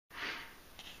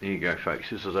Here you go,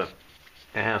 folks. This is a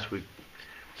house we've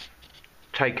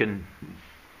taken.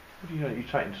 You've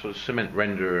taken sort of cement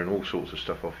render and all sorts of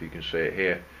stuff off. You can see it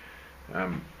here.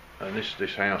 And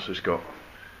this house has got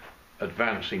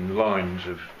advancing lines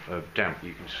of damp.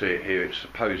 You can see it here. It's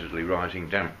supposedly rising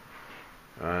damp.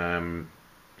 And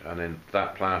then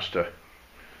that plaster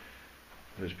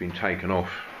has been taken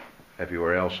off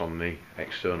everywhere else on the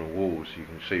external walls. You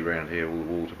can see around here all the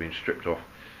walls have been stripped off.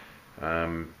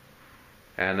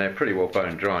 And they're pretty well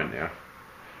bone dry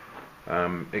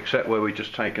now, except where we've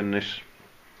just taken this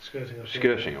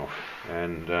skirting off,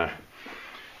 and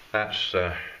that's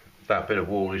that bit of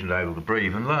wall isn't able to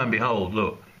breathe. And lo and behold,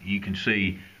 look, you can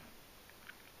see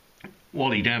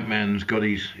Wally Dampman's got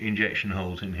his injection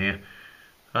holes in here,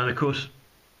 and of course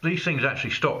these things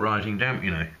actually stop rising damp,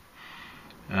 you know.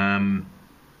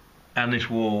 And this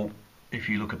wall, if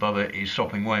you look above it, is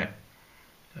sopping wet.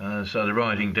 So the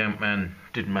rising damp man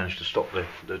didn't manage to stop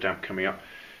the damp coming up.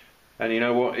 And you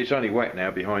know what, it's only wet now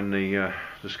behind the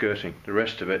skirting. The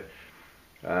rest of it,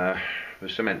 the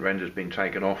cement render's been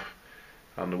taken off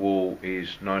and the wall is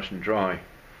nice and dry.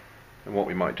 And what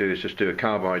we might do is just do a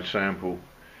carbide sample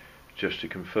just to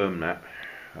confirm that.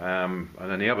 And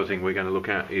then the other thing we're going to look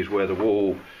at is where the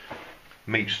wall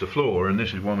meets the floor, and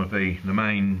this is one of the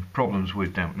main problems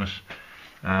with dampness.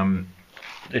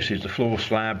 This is the floor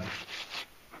slab,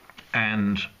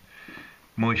 and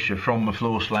moisture from the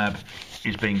floor slab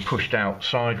is being pushed out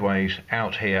sideways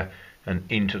out here and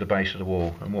into the base of the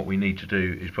wall. And what we need to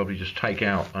do is probably just take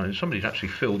out, somebody's actually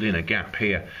filled in a gap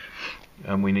here,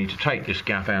 and we need to take this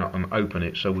gap out and open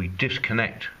it so we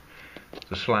disconnect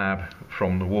the slab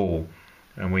from the wall,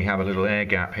 and we have a little air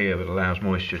gap here that allows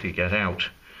moisture to get out,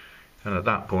 and at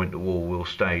that point the wall will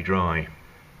stay dry.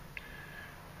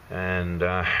 And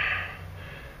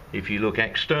if you look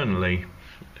externally,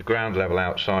 the ground level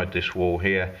outside this wall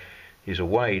here is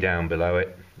away down below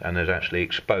it, and there's actually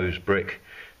exposed brick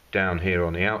down here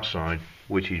on the outside,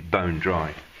 which is bone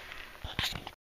dry.